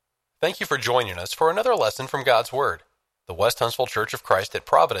Thank you for joining us for another lesson from God's Word. The West Huntsville Church of Christ at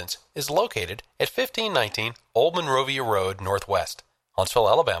Providence is located at 1519 Old Monrovia Road Northwest, Huntsville,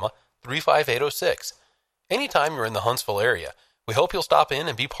 Alabama, 35806. Anytime you're in the Huntsville area, we hope you'll stop in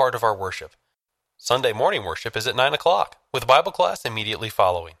and be part of our worship. Sunday morning worship is at 9 o'clock, with Bible class immediately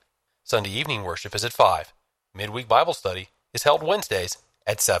following. Sunday evening worship is at 5. Midweek Bible study is held Wednesdays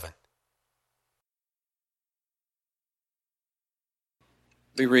at 7.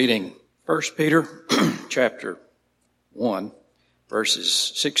 Be reading 1 Peter chapter 1, verses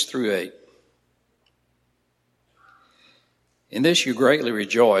 6 through 8. In this you greatly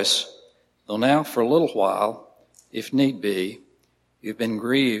rejoice, though now for a little while, if need be, you've been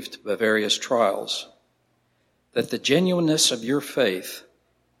grieved by various trials, that the genuineness of your faith,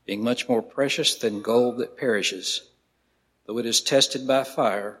 being much more precious than gold that perishes, though it is tested by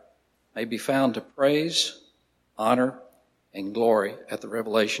fire, may be found to praise, honor, and glory at the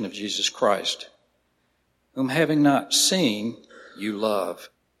revelation of Jesus Christ, whom having not seen, you love.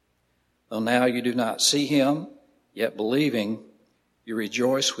 Though now you do not see him, yet believing, you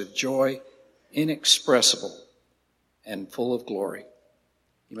rejoice with joy inexpressible and full of glory.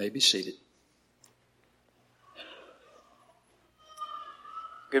 You may be seated.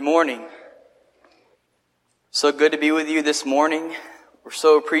 Good morning. So good to be with you this morning. We're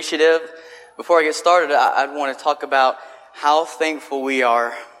so appreciative. Before I get started, I'd want to talk about how thankful we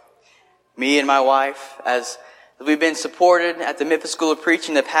are, me and my wife, as we've been supported at the Memphis School of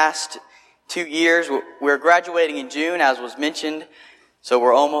Preaching the past 2 years. We're graduating in June, as was mentioned, so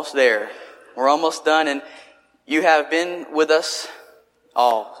we're almost there. We're almost done, and you have been with us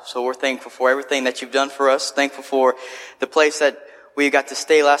all. So we're thankful for everything that you've done for us, thankful for the place that we got to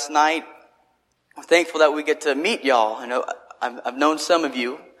stay last night. I'm thankful that we get to meet y'all. I know I've known some of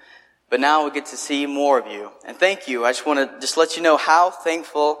you, but now we get to see more of you. And thank you. I just want to let you know how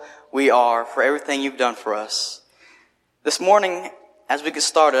thankful we are for everything you've done for us. This morning, as we get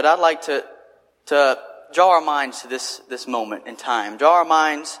started, I'd like to draw our minds to this moment in time. Draw our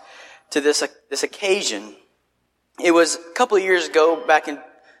minds to this occasion. It was a couple of years ago, back in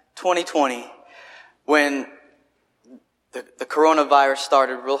 2020, when the coronavirus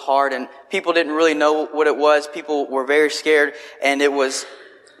started real hard and people didn't really know what it was. People were very scared, and it was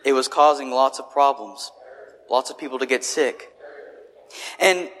causing lots of problems. Lots of people to get sick.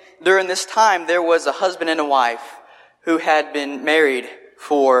 And during this time, there was a husband and a wife who had been married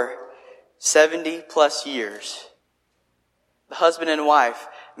for 70 plus years. The husband and wife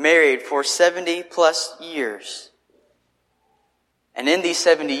married for 70 plus years. And in these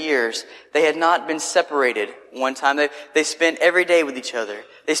 70 years, they had not been separated one time. They spent every day with each other.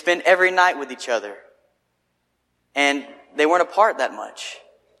 They spent every night with each other. And they weren't apart that much.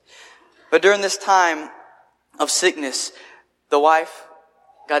 But during this time of sickness, the wife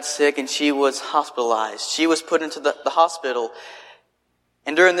got sick and she was hospitalized. She was put into the hospital.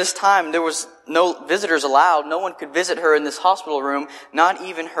 And during this time, there was no visitors allowed. No one could visit her in this hospital room, not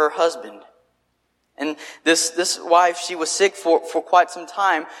even her husband. And this wife, she was sick for quite some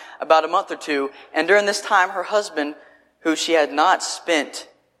time, about a month or two. And during this time, her husband, who she had not spent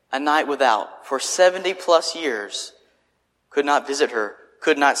a night without for 70 plus years, could not visit her,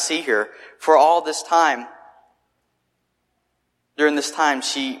 could not see her. For all this time, during this time,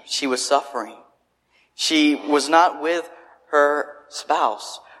 she was suffering. She was not with her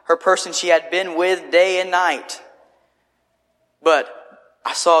spouse, her person she had been with day and night. But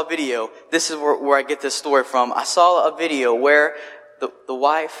I saw a video. This is where I get this story from. I saw a video where the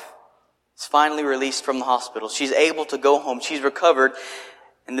wife is finally released from the hospital. She's able to go home. She's recovered.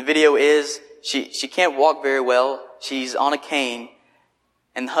 And the video is, she can't walk very well. She's on a cane.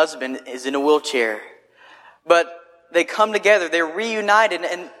 And the husband is in a wheelchair. But they come together. They're reunited.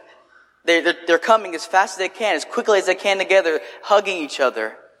 And they're coming as fast as they can, as quickly as they can together, hugging each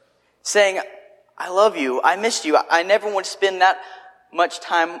other, saying, I love you. I missed you. I never want to spend that much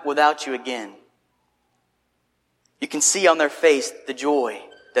time without you again. You can see on their face the joy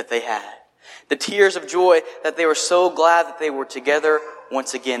that they had. The tears of joy that they were so glad that they were together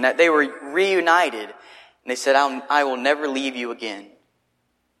once again, that they were reunited. And they said, I will never leave you again.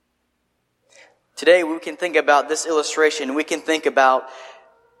 Today we can think about this illustration. We can think about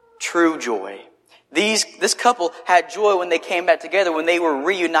true joy. This couple had joy when they came back together, when they were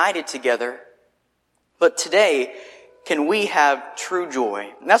reunited together. But today, can we have true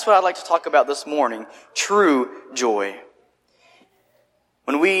joy? And that's what I'd like to talk about this morning. True joy.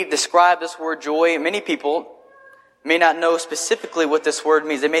 When we describe this word joy, many people may not know specifically what this word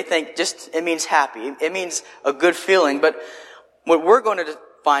means. They may think it means happy. It means a good feeling. But what we're going to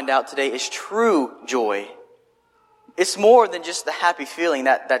find out today is true joy. It's more than just the happy feeling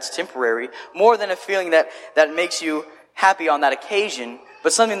that's temporary, more than a feeling that makes you happy on that occasion,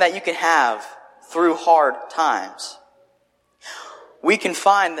 but something that you can have through hard times. We can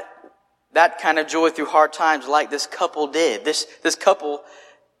find that kind of joy through hard times like this couple did. This couple,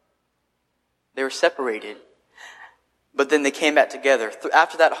 they were separated, but then they came back together.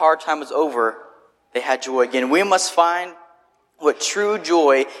 After that hard time was over, they had joy again. We must find what true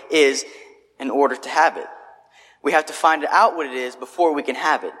joy is in order to have it. We have to find out what it is before we can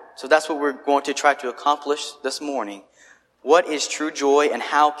have it. So that's what we're going to try to accomplish this morning. What is true joy and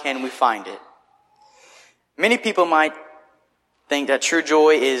how can we find it? Many people might think that true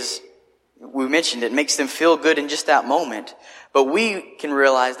joy is, we mentioned it, makes them feel good in just that moment. But we can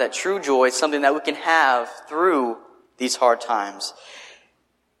realize that true joy is something that we can have through these hard times.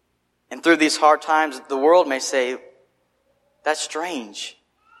 And through these hard times, the world may say, that's strange.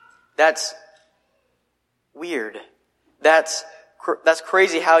 That's weird. That's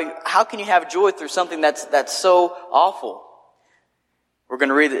crazy. How can you have joy through something that's so awful? We're going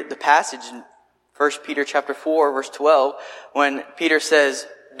to read the passage in 1 Peter chapter 4, verse 12, when Peter says,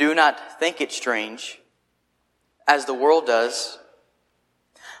 do not think it strange, as the world does.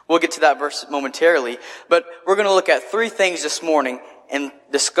 We'll get to that verse momentarily, but we're going to look at three things this morning in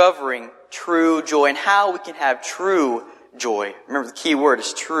discovering true joy and how we can have true joy. Remember, the key word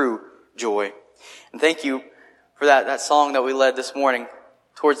is true joy. And thank you for that song that we led this morning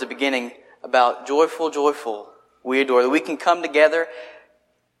towards the beginning about joyful, joyful, we adore. That we can come together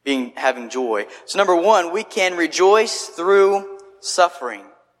having joy. So number one, we can rejoice through suffering.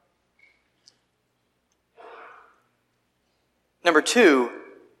 Number two,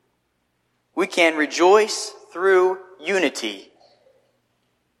 we can rejoice through unity.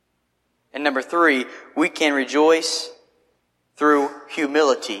 And number three, we can rejoice through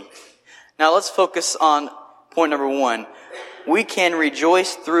humility. Now let's focus on point number one. We can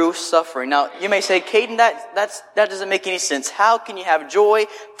rejoice through suffering. Now you may say, Caden, that doesn't make any sense. How can you have joy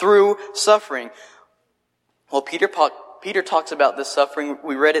through suffering? Well, Peter talks about this suffering.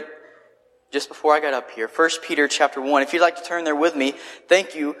 We read it just before I got up here. 1 Peter chapter 1. If you'd like to turn there with me,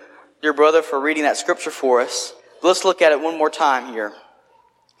 thank you, dear brother, for reading that scripture for us. Let's look at it one more time here.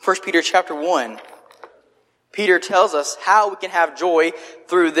 1 Peter chapter 1. Peter tells us how we can have joy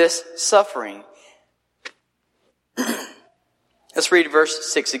through this suffering. Let's read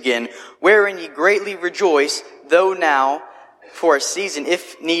verse 6 again. Wherein ye greatly rejoice, though now for a season,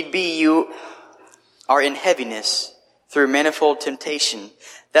 if need be, you are in heaviness through manifold temptation,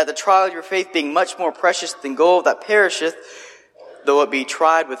 that the trial of your faith, being much more precious than gold that perisheth, though it be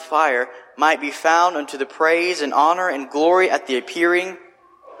tried with fire, might be found unto the praise and honor and glory at the appearing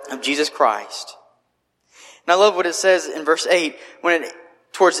of Jesus Christ. And I love what it says in verse 8,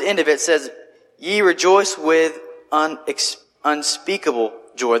 towards the end of it says, ye rejoice with unspeakable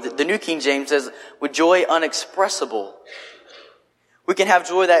joy. The New King James says, with joy unexpressible. We can have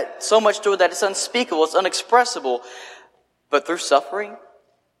joy so much joy that it's unspeakable, it's unexpressible. But through suffering?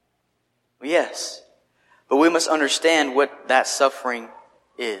 Yes. But we must understand what that suffering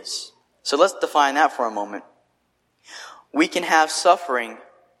is. So let's define that for a moment. We can have suffering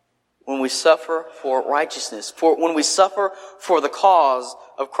when we suffer for righteousness, when we suffer for the cause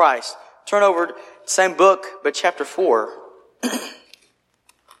of Christ. Turn over to the same book, but chapter 4.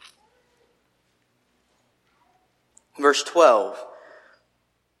 Verse 12.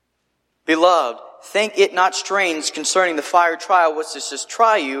 Beloved, think it not strange concerning the fire trial which is to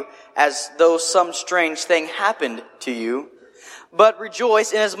try you, as though some strange thing happened to you. But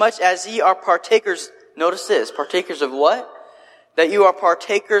rejoice inasmuch as ye are partakers. Notice this, partakers of what? That you are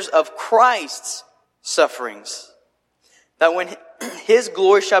partakers of Christ's sufferings. That when His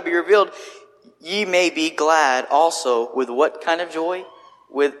glory shall be revealed, ye may be glad also with what kind of joy?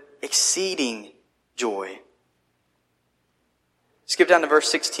 With exceeding joy. Skip down to verse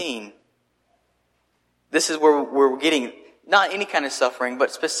 16. This is where we're getting not any kind of suffering,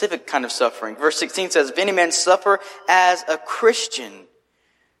 but specific kind of suffering. Verse 16 says, if any man suffer as a Christian,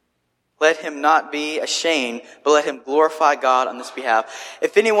 let him not be ashamed, but let him glorify God on this behalf.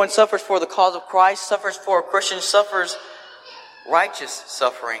 If anyone suffers for the cause of Christ, suffers for a Christian, suffers righteous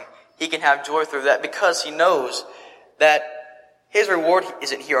suffering, he can have joy through that because he knows that his reward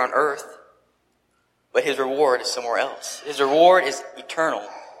isn't here on earth, but his reward is somewhere else. His reward is eternal.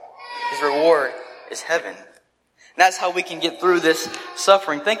 His reward is heaven. And that's how we can get through this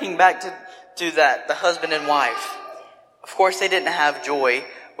suffering. Thinking back to that, the husband and wife. Of course, they didn't have joy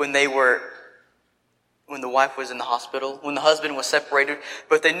when they were when the wife was in the hospital, when the husband was separated,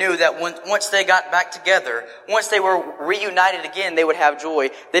 but they knew that once they got back together, once they were reunited again, they would have joy.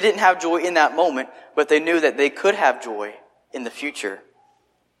 They didn't have joy in that moment, but they knew that they could have joy in the future.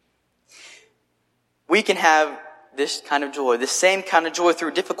 We can have this kind of joy, the same kind of joy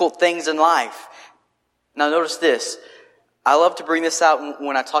through difficult things in life. Now notice this. I love to bring this out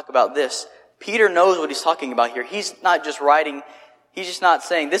when I talk about this. Peter knows what he's talking about here. He's not just writing, he's just not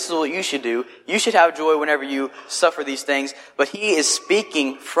saying this is what you should do. You should have joy whenever you suffer these things. But he is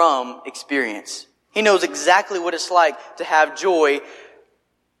speaking from experience. He knows exactly what it's like to have joy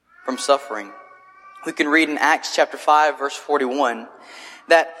from suffering. We can read in Acts chapter 5 verse 41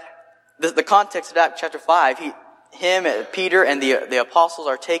 that the context of Acts chapter 5, Peter and the apostles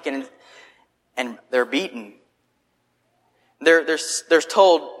are taken and they're beaten. They're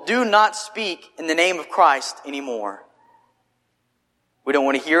told, do not speak in the name of Christ anymore. We don't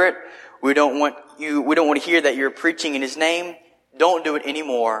want to hear it. We don't want to hear that you're preaching in His name. Don't do it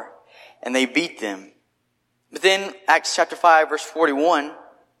anymore. And they beat them. But then Acts chapter 5 verse 41,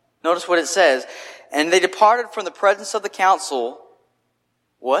 notice what it says. And they departed from the presence of the council.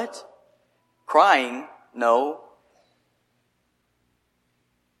 What? Crying? No.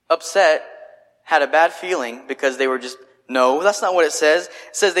 Upset? Had a bad feeling because they were just, no, that's not what it says.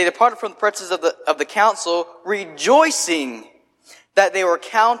 It says they departed from the presence of the council, rejoicing that they were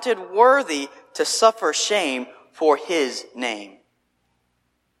counted worthy to suffer shame for His name.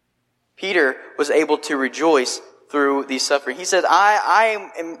 Peter was able to rejoice through these suffering. He said,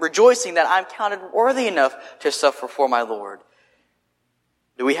 I am rejoicing that I'm counted worthy enough to suffer for my Lord.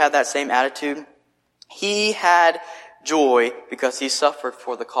 Do we have that same attitude? He had joy because he suffered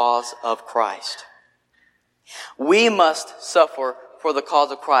for the cause of Christ. We must suffer for the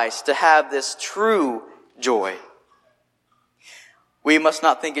cause of Christ to have this true joy. We must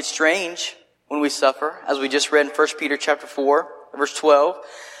not think it's strange when we suffer, as we just read in 1 Peter chapter 4, verse 12.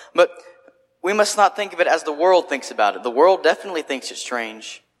 But we must not think of it as the world thinks about it. The world definitely thinks it's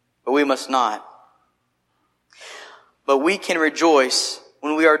strange, but we must not. But we can rejoice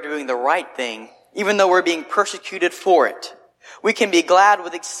when we are doing the right thing, even though we're being persecuted for it. We can be glad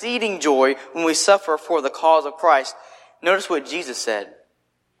with exceeding joy when we suffer for the cause of Christ. Notice what Jesus said.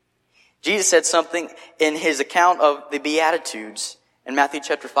 Jesus said something in His account of the Beatitudes in Matthew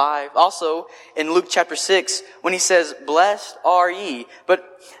chapter 5. Also in Luke chapter 6 when He says, blessed are ye. But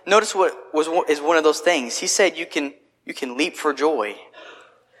notice what is one of those things. He said you can leap for joy.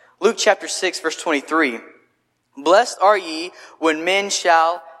 Luke chapter 6 verse 23. Blessed are ye when men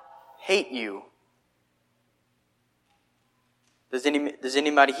shall hate you. Does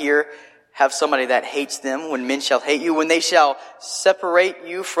anybody here have somebody that hates them? When men shall hate you, when they shall separate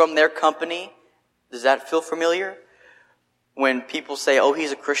you from their company? Does that feel familiar? When people say, "Oh,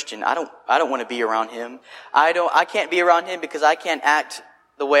 he's a Christian. I don't want to be around him. I can't be around him because I can't act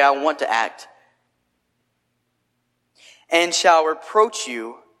the way I want to act." And shall reproach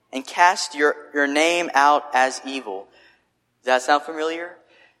you and cast your name out as evil. Does that sound familiar?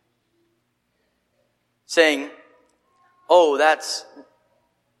 Saying, "Oh, that's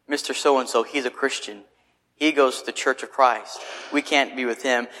Mr. So-and-so. He's a Christian. He goes to the Church of Christ. We can't be with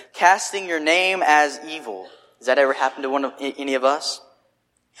him." Casting your name as evil. Has that ever happened to any of us?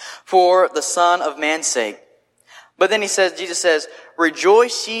 For the Son of Man's sake. But then Jesus says,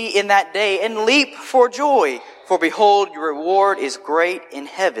 "Rejoice ye in that day and leap for joy. For behold, your reward is great in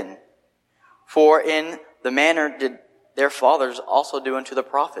heaven. For in the manner did their fathers also do unto the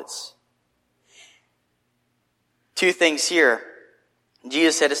prophets." Two things here.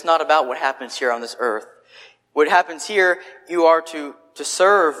 Jesus said it's not about what happens here on this earth. What happens here, you are to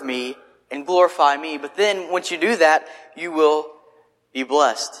serve me and glorify me. But then once you do that, you will be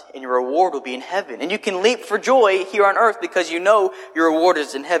blessed and your reward will be in heaven. And you can leap for joy here on earth because you know your reward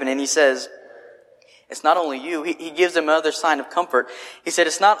is in heaven. And he says, it's not only you. He gives them another sign of comfort. He said,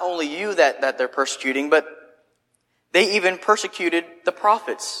 it's not only you that they're persecuting, but they even persecuted the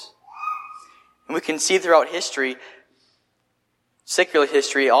prophets. And we can see throughout history, secular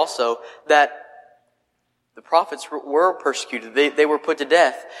history also, that the prophets were persecuted. They were put to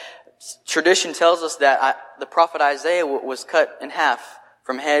death. Tradition tells us that the prophet Isaiah was cut in half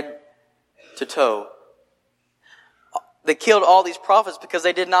from head to toe. They killed all these prophets because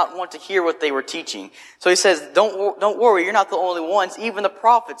they did not want to hear what they were teaching. So he says, don't worry, you're not the only ones. Even the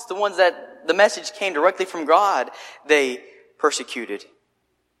prophets, the ones that the message came directly from God, they persecuted.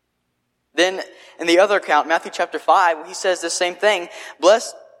 Then in the other account, Matthew chapter 5, he says the same thing.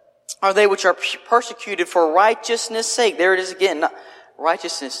 Blessed are they which are persecuted for righteousness' sake. There it is again,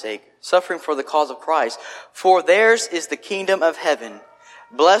 righteousness' sake, suffering for the cause of Christ. For theirs is the kingdom of heaven.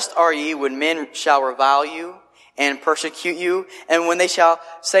 Blessed are ye when men shall revile you and persecute you, and when they shall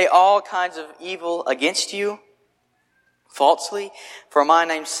say all kinds of evil against you falsely for my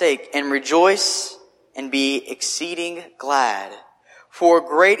name's sake, and rejoice and be exceeding glad. For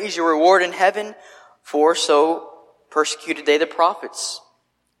great is your reward in heaven, for so persecuted they the prophets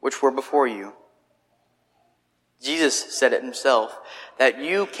which were before you. Jesus said it himself, that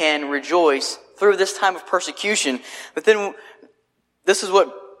you can rejoice through this time of persecution. But then this is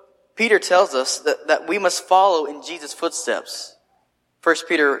what Peter tells us, that we must follow in Jesus' footsteps. 1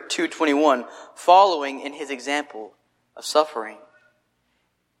 Peter 2:21, following in his example of suffering.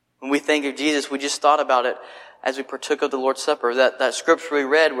 When we think of Jesus, we just thought about it as we partook of the Lord's Supper, that scripture we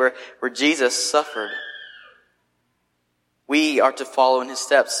read where Jesus suffered. We are to follow in his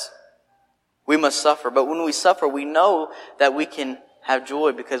steps. We must suffer. But when we suffer, we know that we can have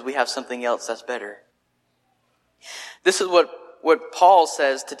joy because we have something else that's better. This is what Paul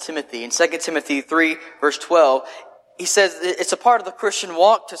says to Timothy in 2 Timothy 3 verse 12. He says it's a part of the Christian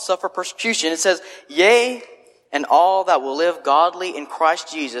walk to suffer persecution. It says, yea, and all that will live godly in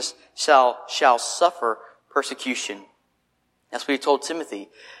Christ Jesus shall suffer persecution. That's what he told Timothy.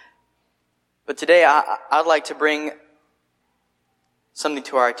 But today I'd like to bring something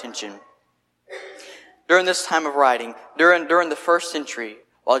to our attention. During this time of writing, during the first century,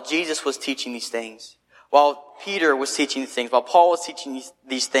 while Jesus was teaching these things, while Peter was teaching these things, while Paul was teaching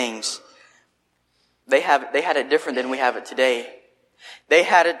these things, they had it different than we have it today. They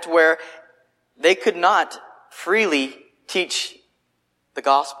had it to where they could not freely teach the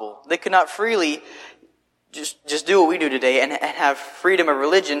gospel. They could not freely just do what we do today and have freedom of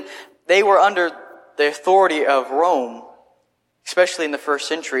religion. They were under the authority of Rome, especially in the first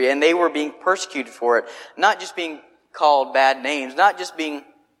century, and they were being persecuted for it. Not just being called bad names, not just being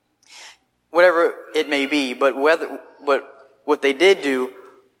whatever it may be, but what they did do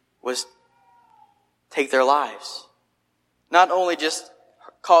was take their lives. Not only just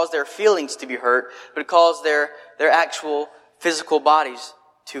cause their feelings to be hurt, but cause their actual physical bodies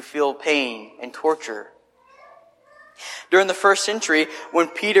to feel pain and torture. During the first century, when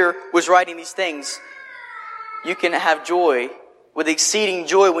Peter was writing these things, you can have joy with exceeding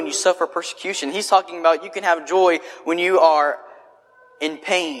joy when you suffer persecution. He's talking about you can have joy when you are in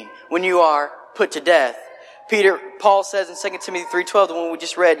pain, when you are put to death. Paul says in 2 Timothy 3:12, the one we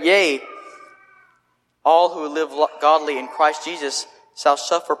just read, yea, all who live godly in Christ Jesus shall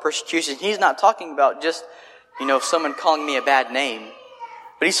suffer persecution. He's not talking about just, someone calling me a bad name,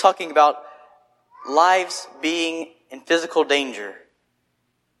 but he's talking about lives being in physical danger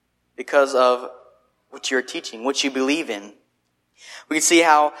because of what you're teaching, what you believe in. We can see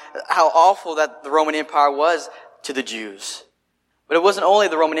how awful that the Roman Empire was to the Jews. But it wasn't only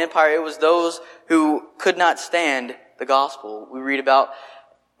the Roman Empire, it was those who could not stand the gospel. We read about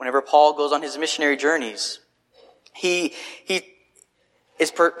whenever Paul goes on his missionary journeys. He is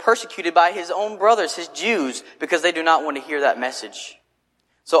persecuted by his own brothers, his Jews, because they do not want to hear that message.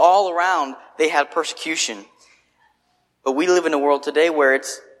 So all around, they had persecution. But we live in a world today where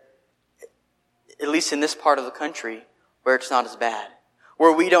it's, at least in this part of the country, where it's not as bad.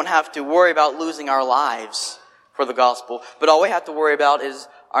 Where we don't have to worry about losing our lives for the gospel, but all we have to worry about is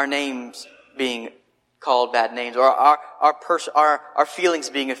our names being called bad names, or our feelings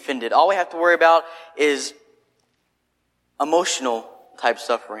being offended. All we have to worry about is emotional type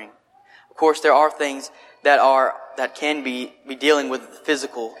suffering. Of course, there are things that can be dealing with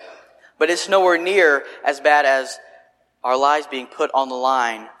physical, but it's nowhere near as bad as our lives being put on the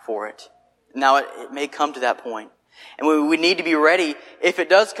line for it. Now, it may come to that point. And we need to be ready, if it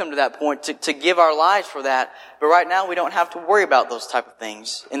does come to that point, to give our lives for that. But right now, we don't have to worry about those type of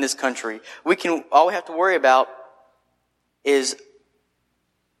things in this country. All we have to worry about is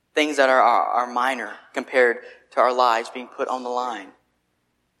things that are minor compared to our lives being put on the line.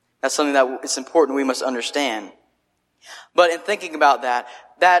 That's something that it's important we must understand. But in thinking about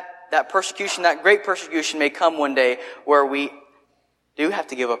that persecution, that great persecution may come one day where we do have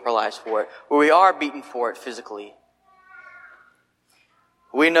to give up our lives for it, where we are beaten for it physically.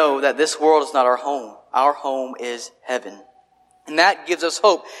 We know that this world is not our home. Our home is heaven. And that gives us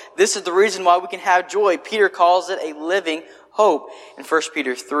hope. This is the reason why we can have joy. Peter calls it a living hope in 1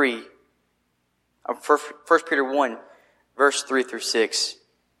 Peter 1, verse 3 through 6.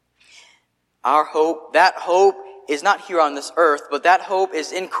 Our hope, that hope is not here on this earth, but that hope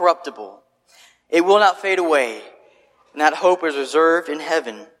is incorruptible. It will not fade away. And that hope is reserved in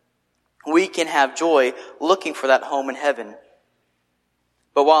heaven. We can have joy looking for that home in heaven.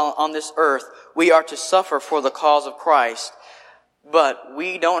 But while on this earth, we are to suffer for the cause of Christ. But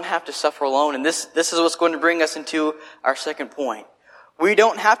we don't have to suffer alone. And this is what's going to bring us into our second point. We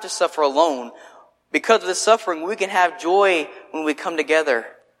don't have to suffer alone. Because of the suffering, we can have joy when we come together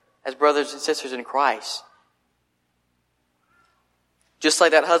as brothers and sisters in Christ. Just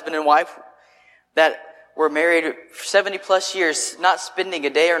like that husband and wife that were married for 70 plus years, not spending a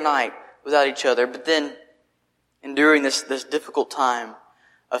day or night without each other, but then enduring this difficult time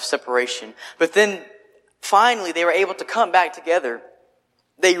of separation. But then finally they were able to come back together.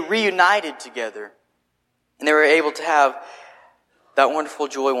 They reunited together. And they were able to have that wonderful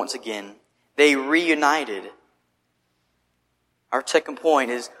joy once again. They reunited. Our second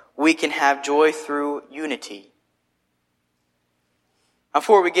point is we can have joy through unity.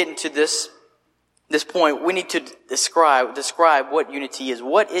 Before we get into this point, we need to describe what unity is.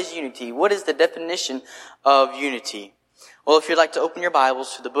 What is unity? What is the definition of unity? Well, if you'd like to open your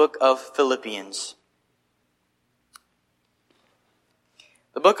Bibles to the book of Philippians.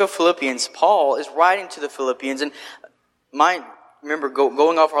 The book of Philippians, Paul is writing to the Philippians, and remember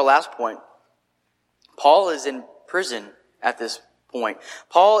going off our last point, Paul is in prison at this point.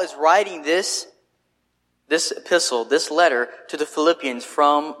 Paul is writing this epistle, this letter to the Philippians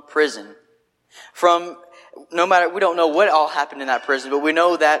from prison. We don't know what all happened in that prison, but we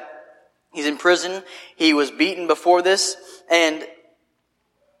know that he's in prison. He was beaten before this. And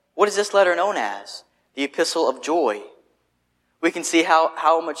what is this letter known as? The Epistle of Joy. We can see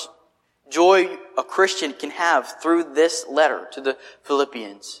how much joy a Christian can have through this letter to the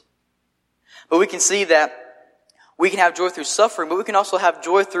Philippians. But we can see that we can have joy through suffering, but we can also have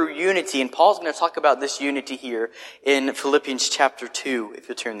joy through unity. And Paul's going to talk about this unity here in Philippians chapter 2, if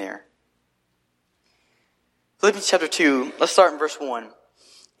you'll turn there. Philippians chapter 2, let's start in verse 1.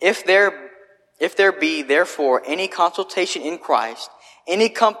 If there be therefore any consultation in Christ, any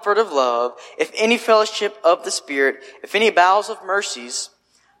comfort of love, if any fellowship of the Spirit, if any bowels of mercies,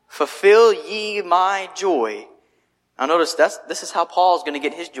 fulfill ye my joy. Now notice this is how Paul's going to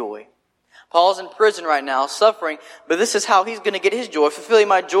get his joy. Paul's in prison right now, suffering, but this is how he's going to get his joy. Fulfilling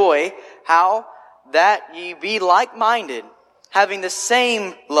my joy. How? That ye be like-minded, having the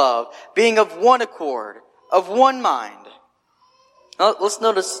same love, being of one accord, of one mind. Now, let's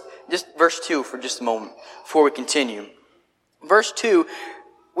notice just verse 2 for just a moment before we continue. Verse 2,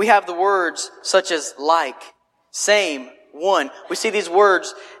 we have the words such as like, same, one. We see these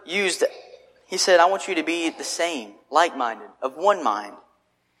words used. He said, I want you to be the same, like-minded, of one mind.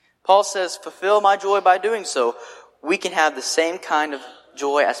 Paul says, fulfill my joy by doing so. We can have the same kind of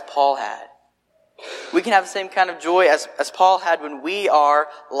joy as Paul had. We can have the same kind of joy as Paul had when we are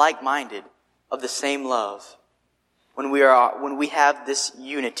like-minded, of the same love. When we have this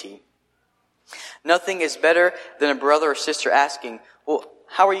unity. Nothing is better than a brother or sister asking, well,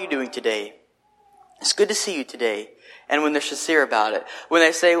 how are you doing today? It's good to see you today. And when they're sincere about it. When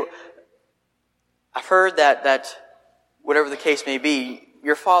they say, I've heard that whatever the case may be,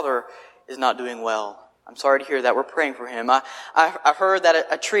 your father is not doing well. I'm sorry to hear that. We're praying for him. I've heard that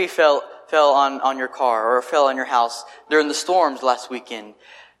a tree fell on your car or fell on your house during the storms last weekend.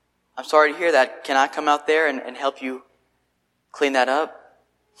 I'm sorry to hear that. Can I come out there and help you clean that up?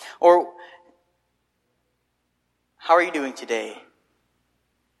 Or, how are you doing today?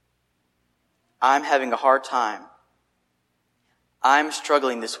 I'm having a hard time. I'm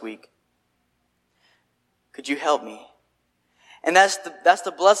struggling this week. Could you help me? And that's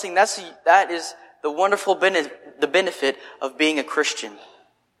the blessing. That is the wonderful benefit of being a Christian.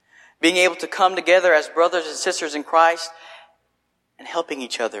 Being able to come together as brothers and sisters in Christ and helping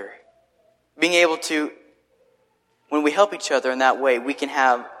each other. Being able to, when we help each other in that way, we can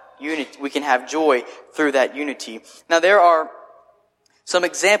have unity. We can have joy through that unity. Now there are some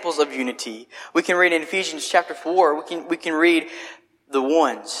examples of unity. We can read in Ephesians chapter 4. We can read the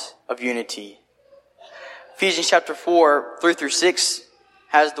ones of unity. Ephesians chapter 4, 3 through 6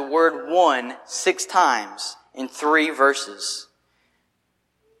 has the word one 6 times in 3 verses.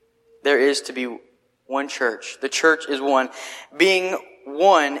 There is to be one church. The church is one. Being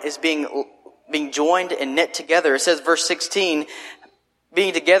one is being joined and knit together. It says verse 16,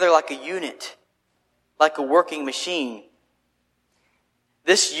 being together like a unit, like a working machine.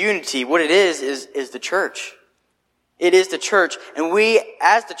 This unity, what it is the church. It is the church. And we,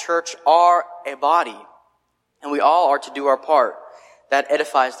 as the church, are a body. And we all are to do our part. That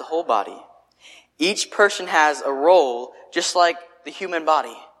edifies the whole body. Each person has a role, just like the human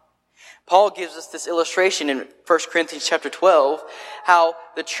body. Paul gives us this illustration in 1 Corinthians chapter 12, how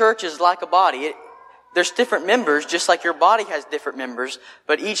the church is like a body. There's different members, just like your body has different members,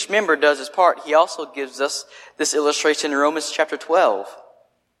 but each member does his part. He also gives us this illustration in Romans chapter 12,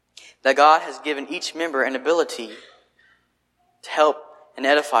 that God has given each member an ability to help and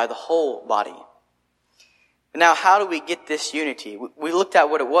edify the whole body. But now, how do we get this unity? We looked at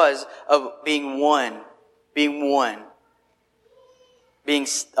what it was of being one, being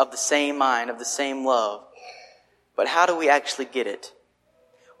of the same mind, of the same love. But how do we actually get it?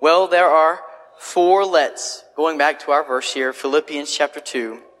 Well, there are 4 lets. Going back to our verse here, Philippians chapter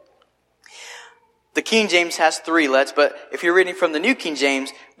 2. The King James has 3 lets, but if you're reading from the New King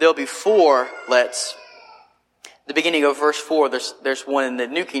James, there'll be 4 lets. The beginning of verse 4, there's one in the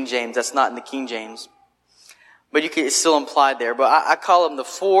New King James that's not in the King James. But it's still implied there. But I call them the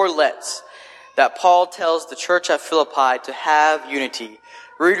 4 lets that Paul tells the church at Philippi to have unity.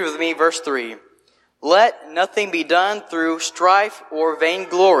 Read with me verse 3. Let nothing be done through strife or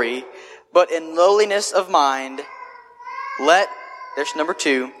vainglory, but in lowliness of mind. There's number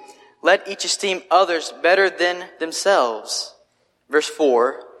 2, let each esteem others better than themselves. Verse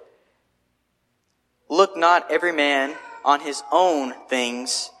 4, look not every man on his own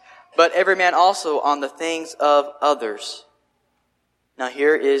things, but every man also on the things of others. Now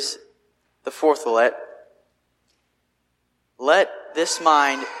here is the 4th let. Let this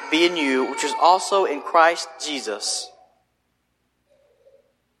mind be in you, which is also in Christ Jesus,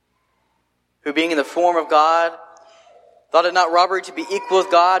 who being in the form of God, thought it not robbery to be equal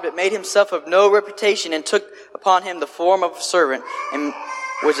with God, but made himself of no reputation, and took upon him the form of a servant, and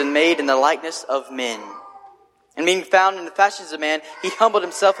was made in the likeness of men. And being found in the fashions of man, he humbled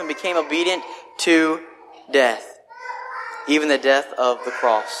himself and became obedient to death, even the death of the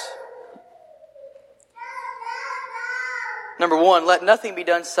cross. Number 1, let nothing be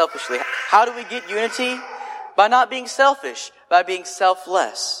done selfishly. How do we get unity? By not being selfish, by being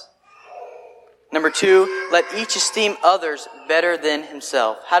selfless. Number 2, let each esteem others better than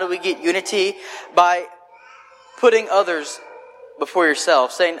himself. How do we get unity? By putting others before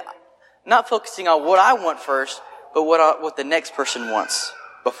yourself, saying, not focusing on what I want first, but what the next person wants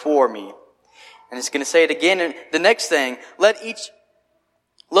before me. And it's going to say it again. And the next thing, let each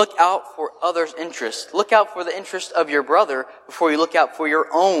look out for others' interest. Look out for the interest of your brother before you look out for your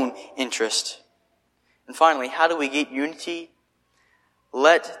own interest. And finally, how do we get unity?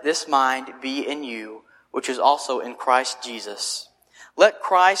 Let this mind be in you, which is also in Christ Jesus. Let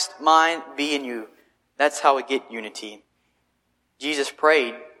Christ's mind be in you. That's how we get unity. Jesus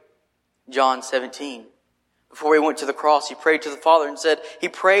prayed, John 17. Before he went to the cross, he prayed to the Father and said, he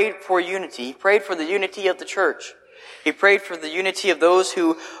prayed for unity. He prayed for the unity of the church. He prayed for the unity of those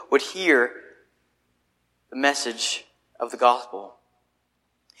who would hear the message of the gospel.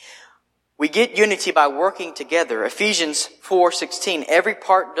 We get unity by working together. Ephesians 4:16, every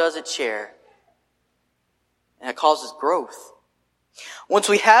part does its share. And it causes growth. Once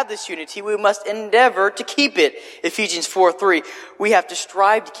we have this unity, we must endeavor to keep it. Ephesians 4:3, we have to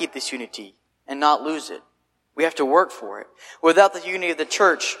strive to keep this unity and not lose it. We have to work for it. Without the unity of the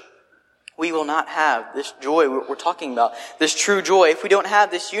church, we will not have this joy we're talking about, this true joy. If we don't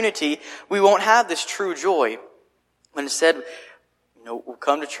have this unity, we won't have this true joy. When instead, we'll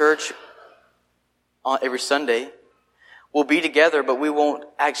come to church every Sunday, we'll be together, but we won't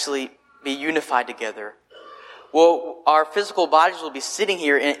actually be unified together. Well, our physical bodies will be sitting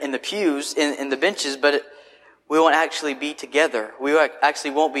here in the pews, in the benches, but we won't actually be together. We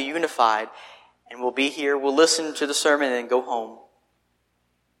actually won't be unified. And we'll be here, we'll listen to the sermon and then go home.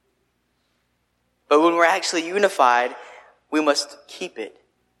 But when we're actually unified, we must keep it.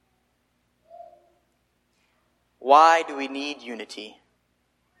 Why do we need unity?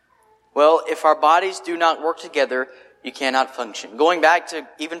 Well, if our bodies do not work together, you cannot function. Going back to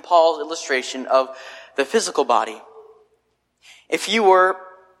even Paul's illustration of the physical body. If you were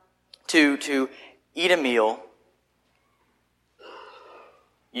to eat a meal,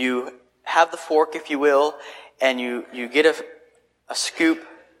 you have the fork, if you will, and you get a scoop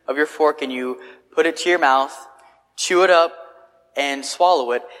of your fork and you put it to your mouth, chew it up, and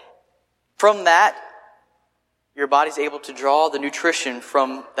swallow it. From that, your body's able to draw the nutrition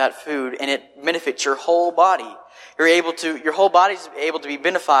from that food, and it benefits your whole body. Your whole body's able to be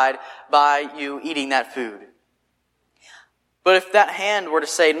benefited by you eating that food. But if that hand were to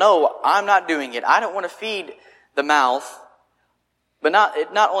say, no, I'm not doing it, I don't want to feed the mouth, but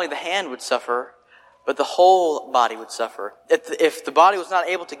not only the hand would suffer, but the whole body would suffer. If the body was not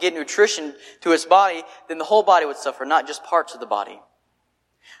able to get nutrition to its body, then the whole body would suffer, not just parts of the body.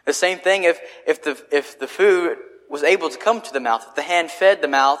 The same thing if the food was able to come to the mouth, if the hand fed the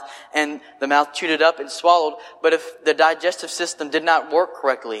mouth and the mouth chewed it up and swallowed, but if the digestive system did not work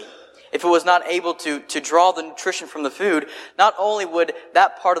correctly, if it was not able to draw the nutrition from the food, not only would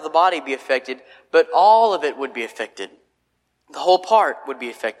that part of the body be affected, but all of it would be affected. The whole part would be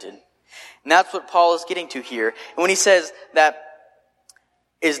affected. And that's what Paul is getting to here. And when he says that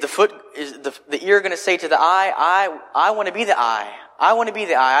Is the ear going to say to the eye, I want to be the eye. I want to be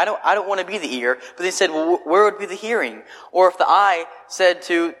the eye. I don't want to be the ear. But they said, well, where would be the hearing? Or if the eye said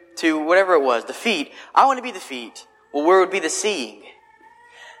to whatever it was, the feet, I want to be the feet. Well, where would be the seeing?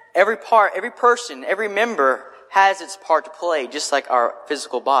 Every part, every person, every member has its part to play, just like our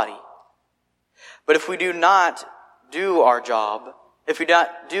physical body. But if we do not do our job, if we do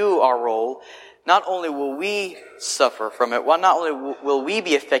not do our role, not only will we suffer from it, well, not only will we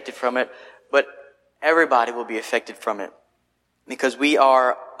be affected from it, but everybody will be affected from it. Because we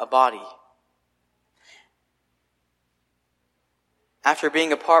are a body. After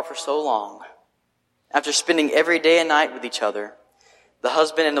being apart for so long, after spending every day and night with each other, the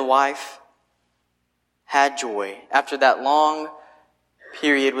husband and the wife had joy. After that long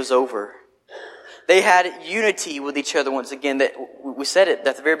period was over, they had unity with each other once again. That we said it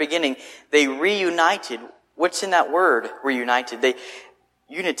at the very beginning. They reunited. What's in that word? Reunited.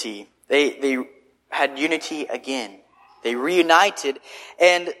 Unity. They had unity again. They reunited,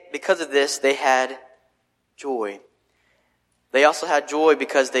 and because of this, they had joy. They also had joy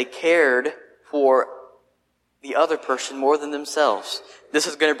because they cared for the other person more than themselves. This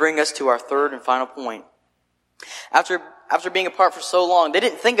is going to bring us to our third and final point. After being apart for so long, they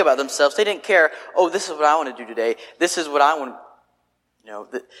didn't think about themselves. They didn't care, oh, this is what I want to do today. This is what I want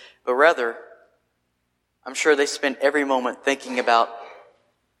to, but rather, I'm sure they spent every moment thinking about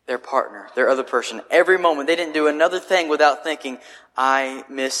their partner, their other person. Every moment. They didn't do another thing without thinking, I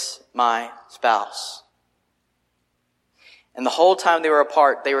miss my spouse. And the whole time they were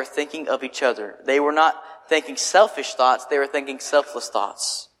apart, they were thinking of each other. They were not thinking selfish thoughts. They were thinking selfless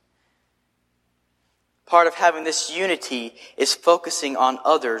thoughts. Part of having this unity is focusing on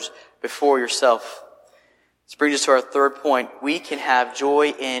others before yourself. This brings us to our third point. We can have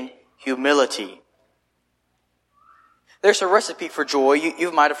joy in humility. There's a recipe for joy.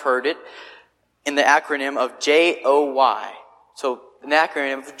 You might have heard it in the acronym of JOY. So, an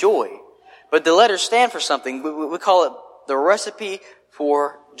acronym of joy. But the letters stand for something. We call it the recipe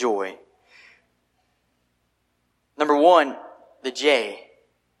for joy. Number one, the J.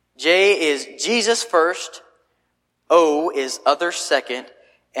 J is Jesus first, O is others second,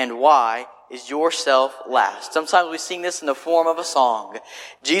 and Y is yourself last. Sometimes we sing this in the form of a song.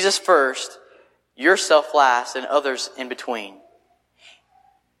 Jesus first, yourself last, and others in between.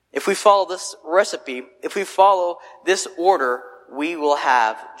 If we follow this recipe, if we follow this order, we will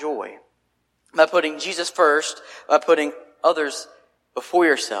have joy. By putting Jesus first, by putting others before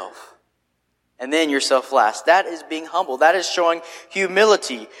yourself, and then yourself last. That is being humble. That is showing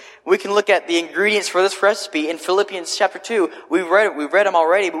humility. We can look at the ingredients for this recipe in Philippians chapter 2. We've read them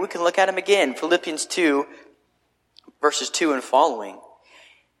already, but we can look at them again. Philippians 2, verses 2 and following.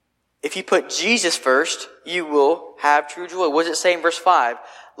 If you put Jesus first, you will have true joy. What does it say in verse 5?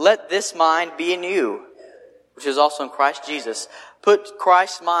 Let this mind be in you, which is also in Christ Jesus. Put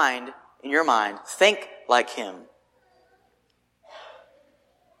Christ's mind in your mind. Think like Him.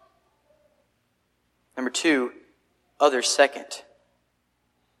 Number 2, others second.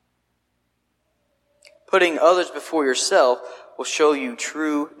 Putting others before yourself will show you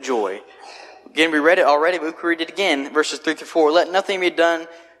true joy. Again, we read it already, but we can read it again. Verses 3 through 4. Let nothing be done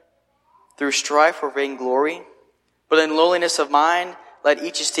through strife or vainglory, but in lowliness of mind, let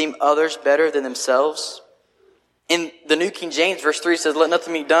each esteem others better than themselves. In the New King James, verse 3 says, let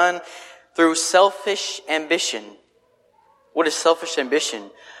nothing be done through selfish ambition. What is selfish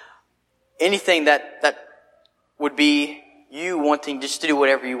ambition? Anything that would be you wanting just to do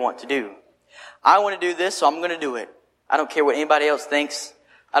whatever you want to do. I want to do this, so I'm going to do it. I don't care what anybody else thinks.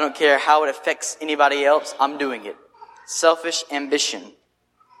 I don't care how it affects anybody else. I'm doing it. Selfish ambition.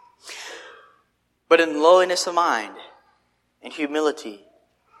 But in lowliness of mind and humility,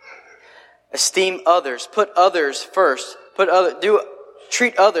 esteem others. Put others first.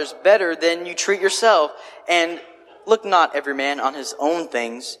 Treat others better than you treat yourself. And look not every man on his own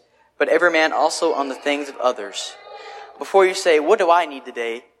things, but every man also on the things of others. Before you say, what do I need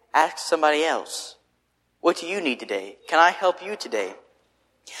today? Ask somebody else. What do you need today? Can I help you today?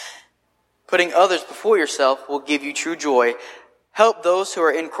 Putting others before yourself will give you true joy. Help those who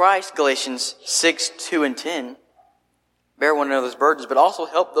are in Christ, Galatians 6, 2 and 10. Bear one another's burdens, but also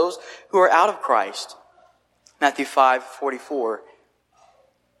help those who are out of Christ. Matthew 5, 44.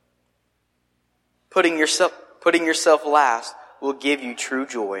 Putting yourself last will give you true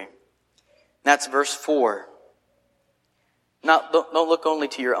joy. That's verse 4. Don't look only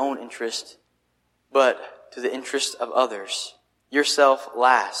to your own interest, but to the interest of others. Yourself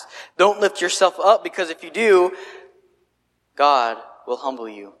last. Don't lift yourself up, because if you do, God will humble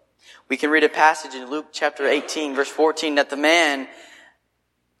you. We can read a passage in Luke chapter 18, verse 14, that the man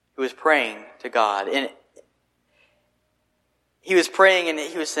who was praying to God. And he was praying and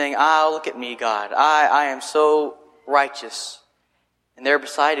he was saying, look at me, God. I am so righteous. And there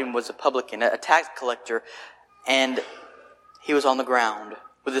beside him was a publican, a tax collector, and he was on the ground,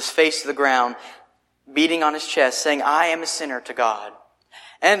 with his face to the ground, beating on his chest, saying, I am a sinner to God.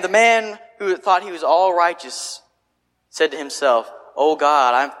 And the man who thought he was all righteous said to himself, oh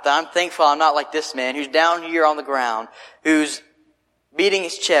God, I'm thankful I'm not like this man who's down here on the ground, who's beating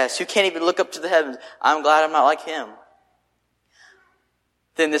his chest, who can't even look up to the heavens. I'm glad I'm not like him.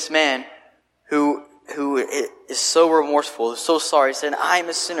 Then this man who is so remorseful, is so sorry, said, I'm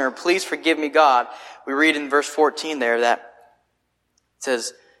a sinner, please forgive me, God. We read in verse 14 there that it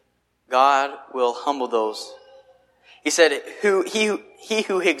says, God will humble those. He said, he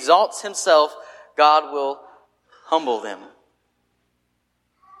who exalts himself, God will humble them.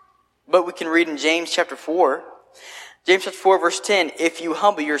 But we can read in James chapter 4, verse 10, if you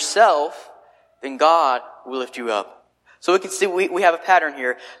humble yourself, then God will lift you up. So we can see we have a pattern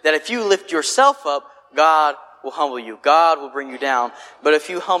here, that if you lift yourself up, God will humble you. God will bring you down. But if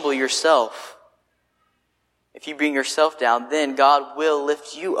you humble yourself, if you bring yourself down, then God will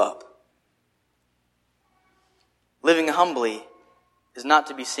lift you up. Living humbly is not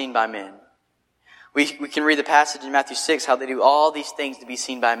to be seen by men. We can read the passage in Matthew 6, how they do all these things to be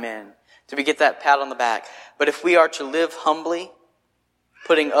seen by men, to get that pat on the back. But if we are to live humbly,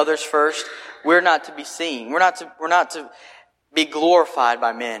 putting others first, we're not to be seen. We're not to be glorified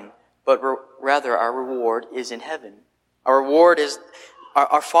by men, but rather our reward is in heaven. Our reward is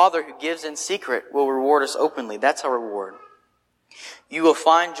our Father who gives in secret will reward us openly. That's our reward. You will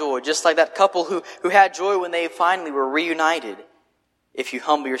find joy, just like that couple who had joy when they finally were reunited, if you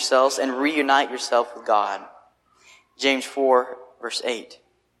humble yourselves and reunite yourself with God. James 4, verse 8.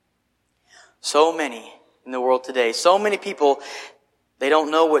 So many in the world today, so many people, they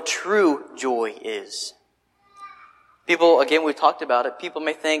don't know what true joy is. People, again, we talked about it, people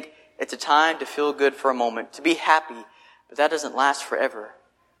may think it's a time to feel good for a moment, to be happy, but that doesn't last forever.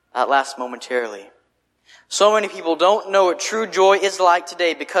 That lasts momentarily. So many people don't know what true joy is like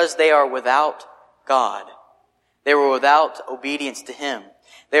today because they are without God. They were without obedience to Him.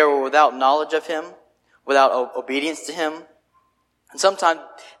 They were without knowledge of Him, without obedience to Him. And sometimes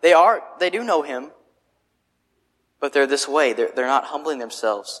they do know Him, but they're this way. They're not humbling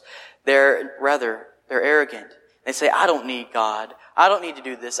themselves. They're arrogant. They say, I don't need God. I don't need to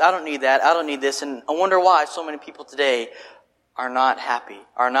do this. I don't need that. I don't need this. And I wonder why so many people today are not happy,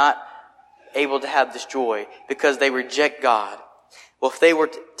 are not able to have this joy, because they reject God. Well, if they were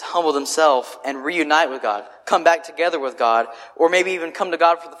to humble themselves and reunite with God, come back together with God, or maybe even come to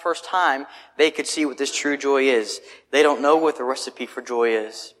God for the first time, they could see what this true joy is. They don't know what the recipe for joy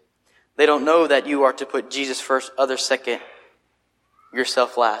is. They don't know that you are to put Jesus first, others second,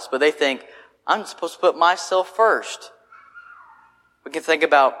 yourself last. But they think, I'm supposed to put myself first. We can think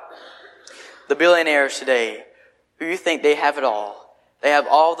about the billionaires today, who you think they have it all. They have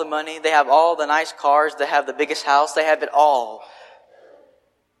all the money, they have all the nice cars, they have the biggest house, they have it all.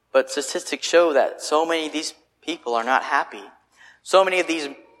 But statistics show that so many of these people are not happy. So many of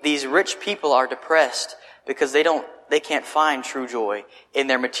these rich people are depressed because they can't find true joy in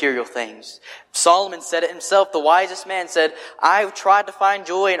their material things. Solomon said it himself, the wisest man said, I've tried to find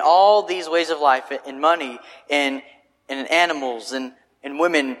joy in all these ways of life, in money, in animals, in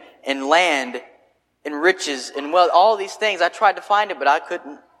women, in land, in riches, in wealth, all these things. I tried to find it, but I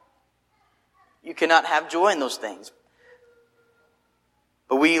couldn't. You cannot have joy in those things.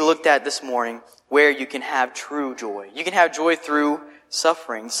 But we looked at this morning where you can have true joy. You can have joy through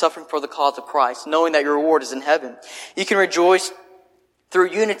suffering for the cause of Christ, knowing that your reward is in heaven. You can rejoice through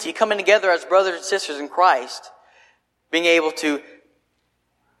unity, coming together as brothers and sisters in Christ, being able to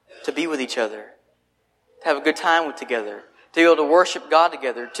be with each other, to have a good time together, to be able to worship God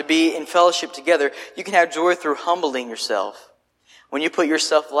together, to be in fellowship together. You can have joy through humbling yourself. When you put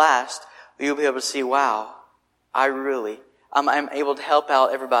yourself last, you'll be able to see, wow, I'm able to help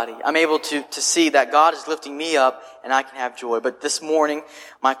out everybody. I'm able to see that God is lifting me up and I can have joy. But this morning,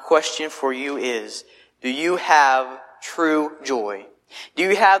 my question for you is, do you have true joy? Do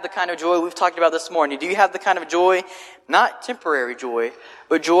you have the kind of joy we've talked about this morning? Do you have the kind of joy, not temporary joy,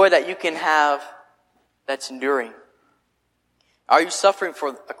 but joy that you can have that's enduring? Are you suffering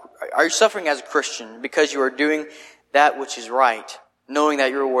as a Christian because you are doing that which is right, knowing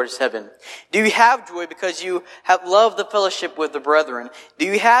that your reward is heaven? Do you have joy because you have loved the fellowship with the brethren? Do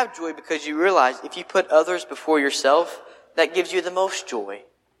you have joy because you realize if you put others before yourself, that gives you the most joy?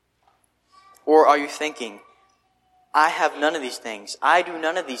 Or are you thinking, I have none of these things. I do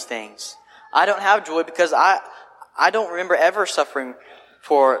none of these things. I don't have joy because I don't remember ever suffering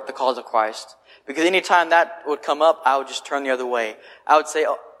for the cause of Christ. Because anytime that would come up, I would just turn the other way. I would say,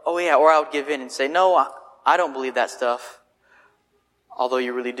 oh yeah, or I would give in and say, no, I don't believe that stuff. Although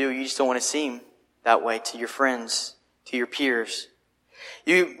you really do, you just don't want to seem that way to your friends, to your peers.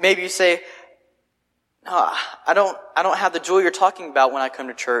 Maybe you say, no, I don't have the joy you're talking about when I come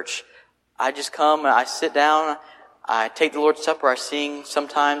to church. I just come, I sit down, I take the Lord's Supper, I sing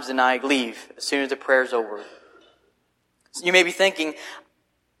sometimes, and I leave as soon as the prayer's over. You may be thinking,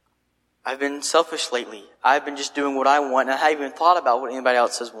 I've been selfish lately. I've been just doing what I want, and I haven't even thought about what anybody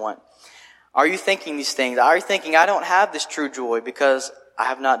else says want. Are you thinking these things? Are you thinking, I don't have this true joy because I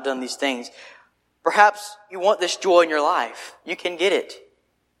have not done these things? Perhaps you want this joy in your life. You can get it.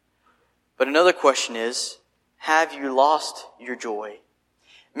 But another question is, have you lost your joy?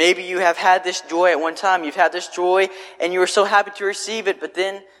 Maybe you have had this joy at one time. You've had this joy and you were so happy to receive it, but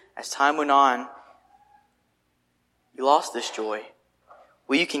then as time went on, you lost this joy.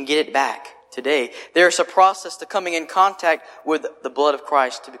 Well, you can get it back today. There's a process to coming in contact with the blood of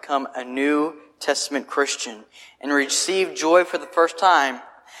Christ to become a New Testament Christian and receive joy for the first time.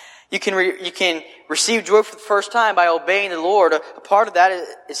 You can receive joy for the first time by obeying the Lord. A part of that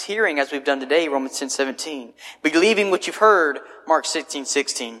is hearing, as we've done today, Romans 10:17. Believing what you've heard, Mark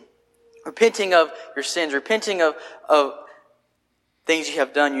 16:16. Repenting of your sins, repenting of things you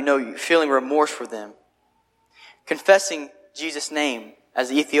have done, you're feeling remorse for them. Confessing Jesus' name, as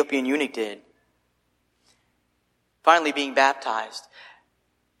the Ethiopian eunuch did. Finally, being baptized.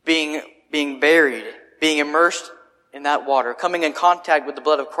 Being buried. Being immersed in that water, coming in contact with the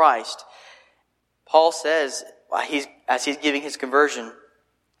blood of Christ. Paul says, as he's giving his conversion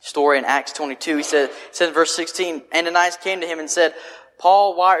story in Acts 22, he says in verse 16, Ananias came to him and said,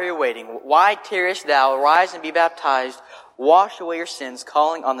 Paul, why are you waiting? Why tarriest thou? Arise and be baptized. Wash away your sins,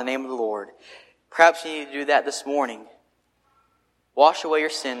 calling on the name of the Lord. Perhaps you need to do that this morning. Wash away your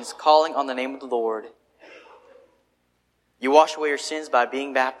sins, calling on the name of the Lord. You wash away your sins by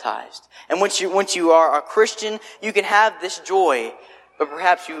being baptized. And once you are a Christian, you can have this joy. But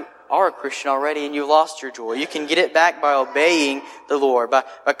perhaps you are a Christian already and you lost your joy. You can get it back by obeying the Lord, by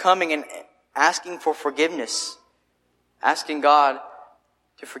coming and asking for forgiveness. Asking God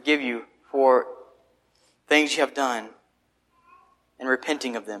to forgive you for things you have done and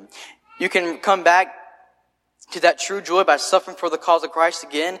repenting of them. You can come back to that true joy by suffering for the cause of Christ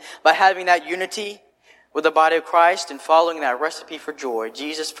again, by having that unity with the body of Christ and following that recipe for joy.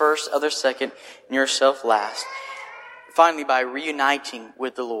 Jesus first, others second, and yourself last. Finally, by reuniting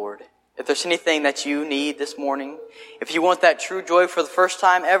with the Lord. If there's anything that you need this morning, if you want that true joy for the first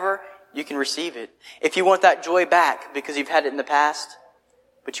time ever, you can receive it. If you want that joy back because you've had it in the past,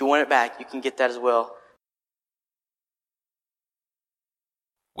 but you want it back, you can get that as well.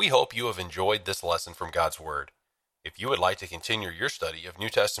 We hope you have enjoyed this lesson from God's Word. If you would like to continue your study of New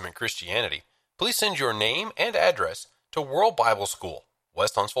Testament Christianity, please send your name and address to World Bible School,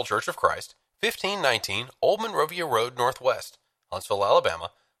 West Huntsville Church of Christ, 1519 Old Monrovia Road Northwest, Huntsville,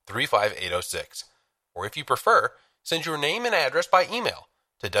 Alabama, 35806. Or if you prefer, send your name and address by email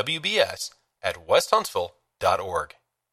to wbs@westhuntsville.org.